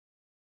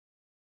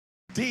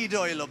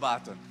Didoy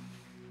Lobaton.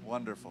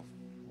 Wonderful,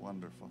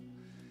 wonderful.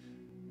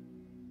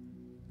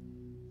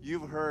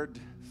 You've heard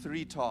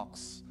 3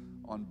 talks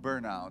on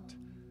burnout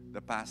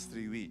the past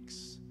 3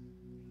 weeks.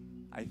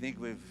 I think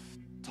we've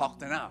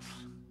talked enough.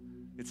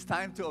 It's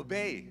time to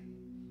obey.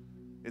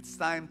 It's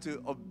time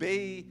to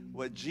obey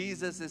what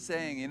Jesus is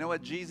saying. You know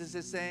what Jesus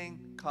is saying?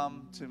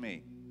 Come to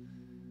me.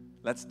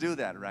 Let's do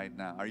that right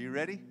now. Are you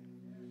ready?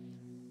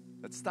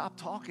 Let's stop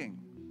talking.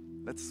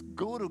 Let's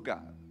go to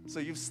God. So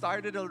you've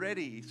started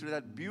already through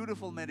that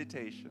beautiful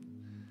meditation.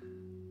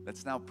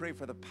 Let's now pray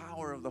for the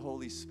power of the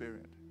Holy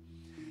Spirit.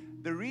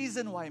 The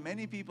reason why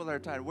many people are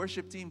tired,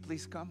 worship team,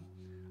 please come.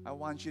 I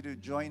want you to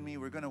join me.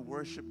 We're going to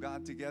worship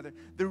God together.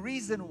 The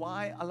reason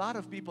why a lot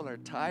of people are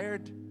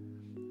tired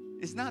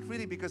is not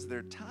really because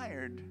they're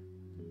tired.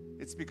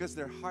 It's because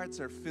their hearts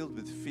are filled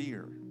with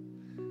fear.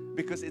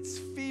 Because it's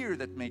fear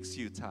that makes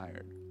you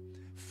tired.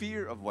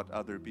 Fear of what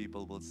other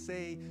people will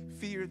say.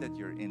 Fear that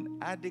you're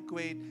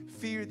inadequate.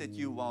 Fear that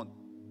you won't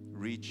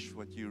reach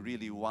what you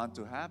really want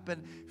to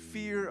happen.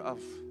 Fear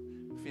of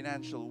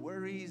financial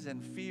worries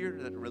and fear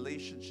that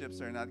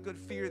relationships are not good.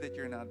 Fear that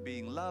you're not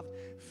being loved.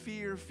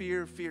 Fear,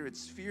 fear, fear.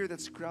 It's fear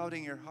that's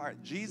crowding your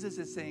heart. Jesus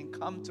is saying,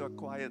 come to a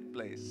quiet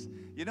place.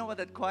 You know what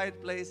that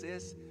quiet place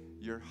is?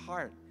 Your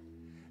heart.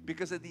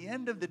 Because at the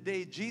end of the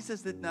day,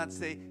 Jesus did not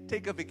say,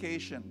 take a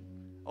vacation.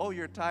 Oh,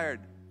 you're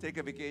tired. Take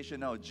a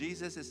vacation. No,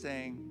 Jesus is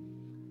saying,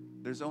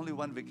 there's only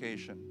one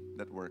vacation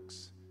that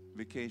works.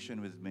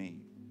 Vacation with me.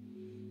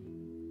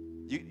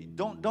 You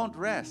don't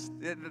rest.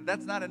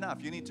 That's not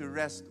enough. You need to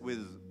rest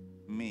with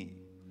me.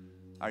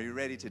 Are you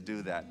ready to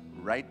do that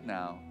right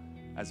now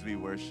as we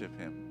worship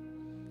Him?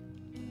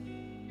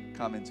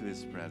 Come into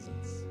His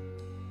presence.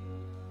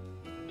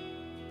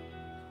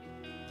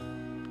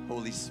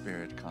 Holy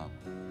Spirit, come.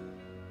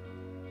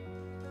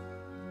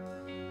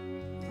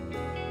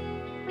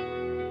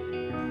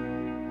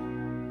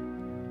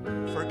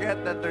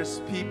 Forget that there's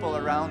people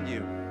around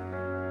you.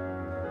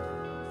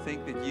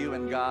 Think that you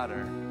and God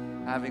are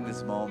having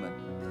this moment.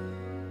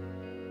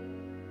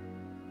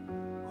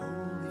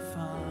 Holy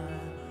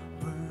fire,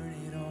 burn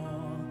it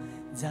all.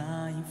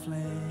 Dying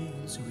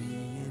flames,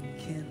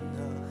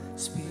 rekindle.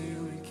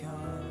 Spirit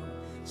come,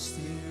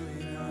 stir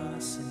in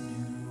us a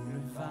new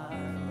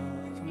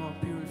revival. Come on,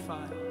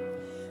 purify.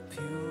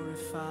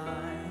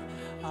 Purify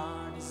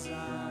our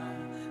desire.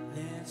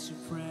 Let your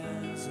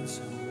presence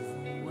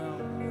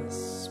overwhelm us.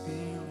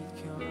 Spirit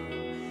come,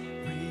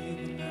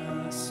 breathe in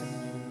us a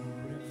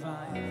new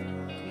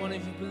revival. Come on,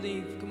 if you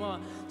believe, come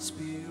on.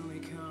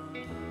 Spirit come.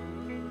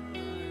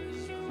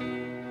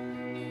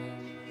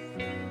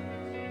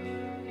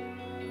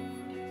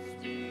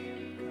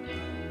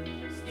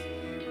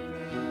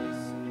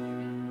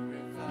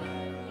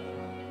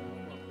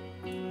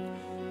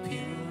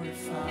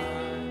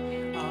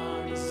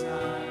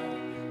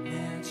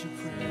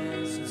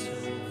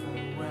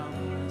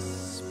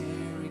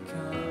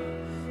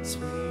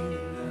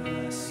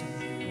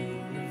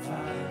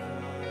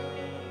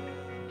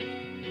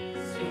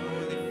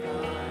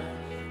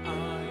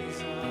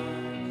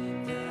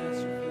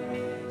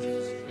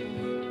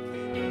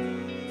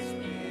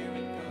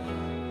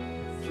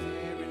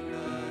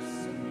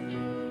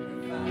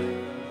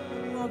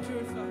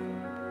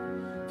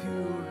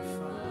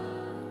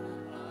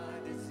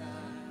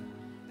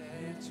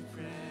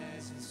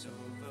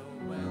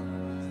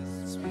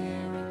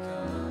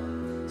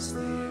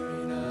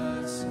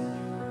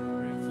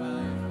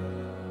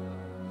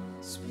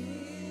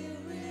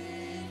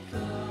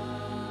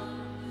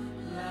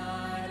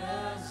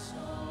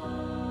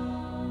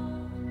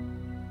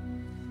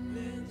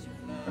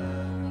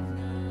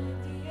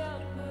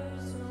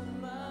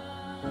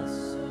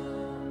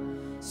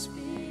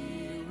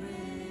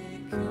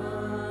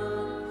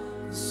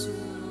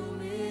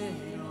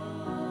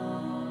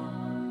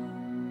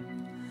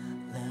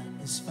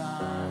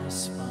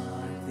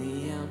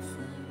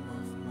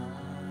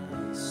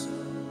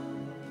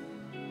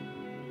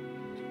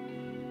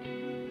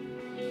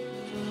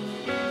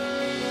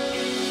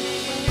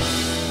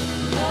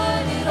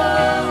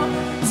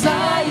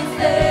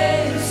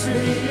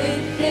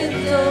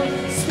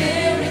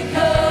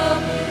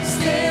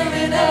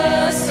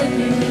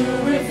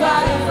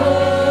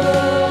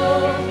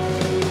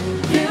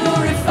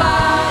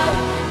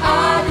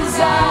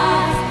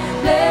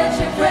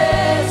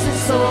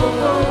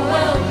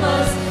 Overwhelm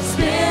us,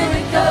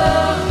 Spirit,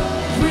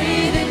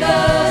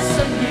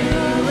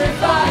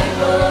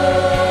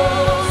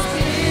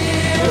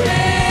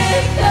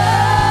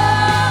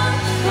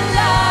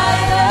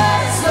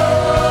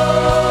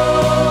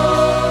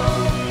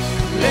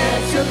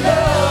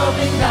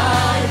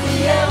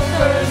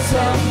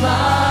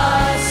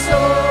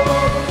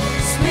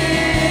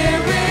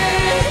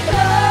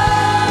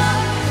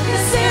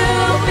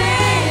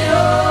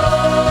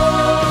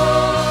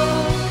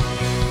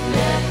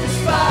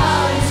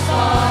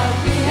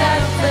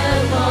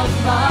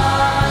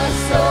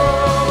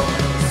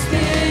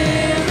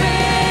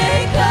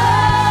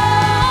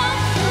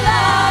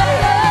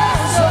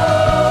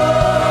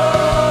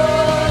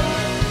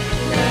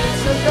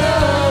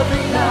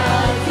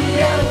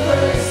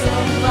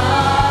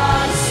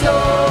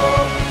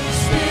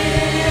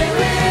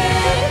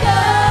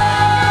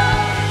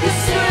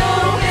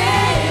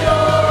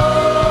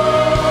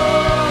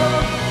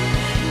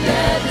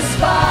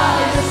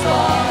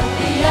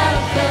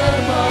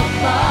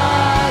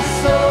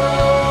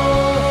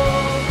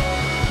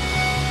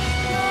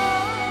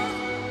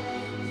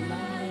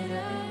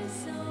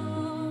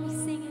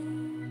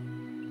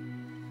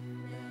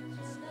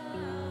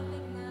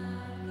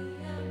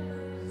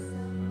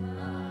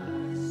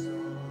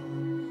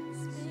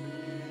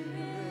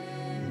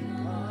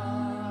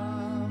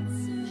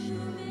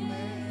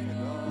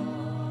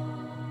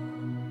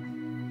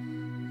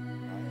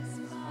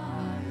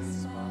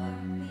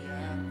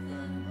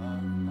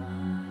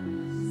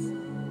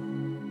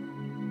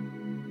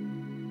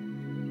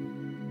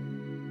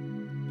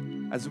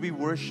 As we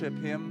worship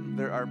Him,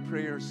 there are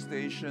prayer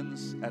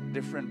stations at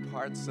different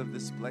parts of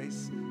this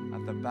place,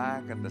 at the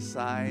back, at the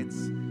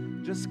sides.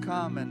 Just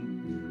come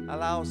and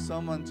allow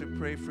someone to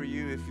pray for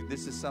you if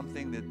this is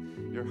something that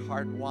your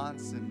heart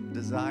wants and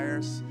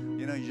desires.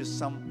 You know,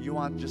 you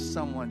want just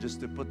someone just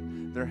to put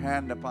their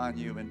hand upon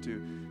you and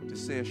to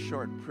say a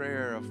short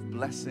prayer of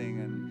blessing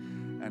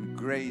and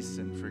grace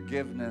and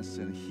forgiveness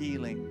and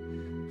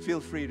healing. Feel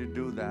free to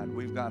do that.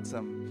 We've got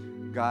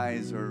some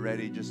guys who are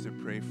ready just to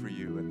pray for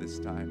you at this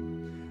time.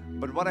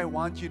 But what I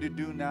want you to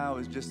do now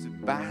is just to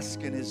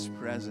bask in His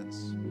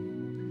presence.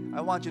 I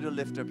want you to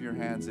lift up your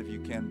hands if you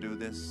can do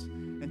this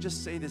and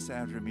just say this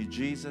after me.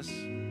 Jesus,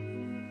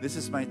 this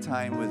is my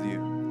time with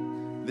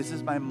you. This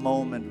is my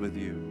moment with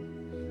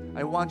you.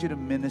 I want you to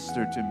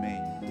minister to me.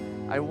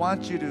 I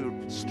want you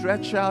to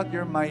stretch out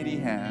your mighty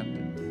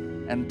hand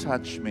and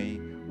touch me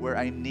where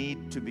I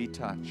need to be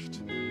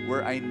touched,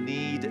 where I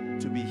need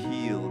to be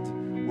healed,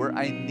 where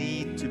I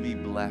need to be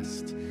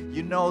blessed.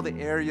 You know the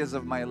areas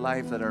of my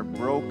life that are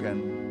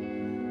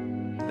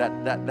broken,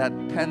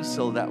 that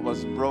pencil that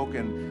was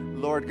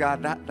broken. Lord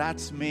God,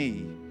 that's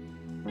me.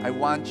 I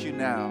want you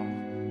now,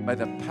 by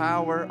the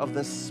power of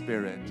the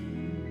Spirit,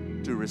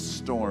 to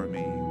restore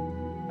me.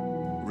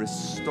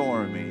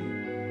 Restore me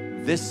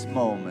this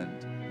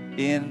moment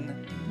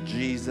in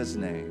Jesus'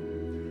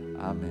 name.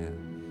 Amen.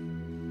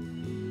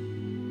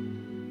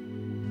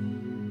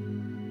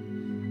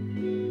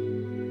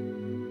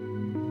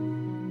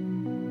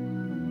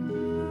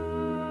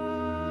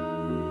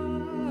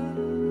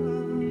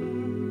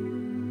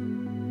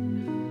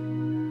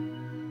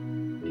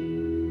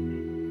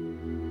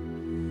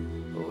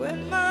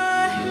 When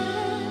my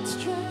hand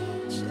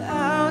stretched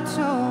out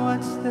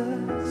towards the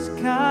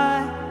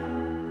sky,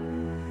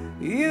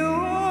 you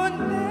would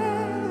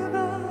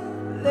never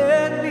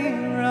let me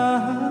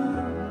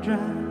run dry.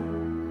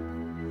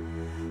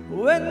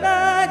 When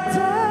I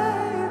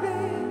dive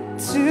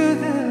into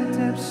the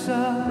depths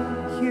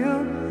of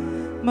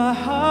you, my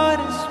heart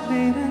is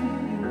made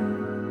anew.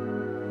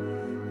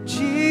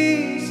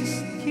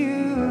 Jesus, you.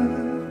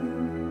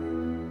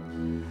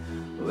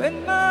 When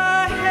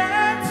my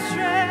hand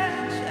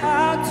stretched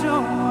out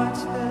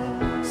towards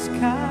the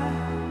sky,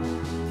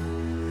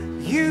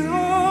 you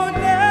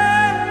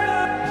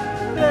never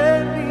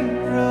let me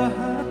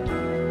run.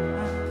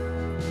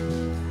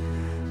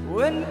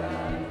 When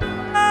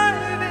I'm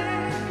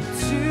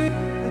into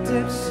the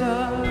depths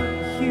of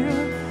you,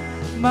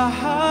 my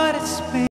heart is made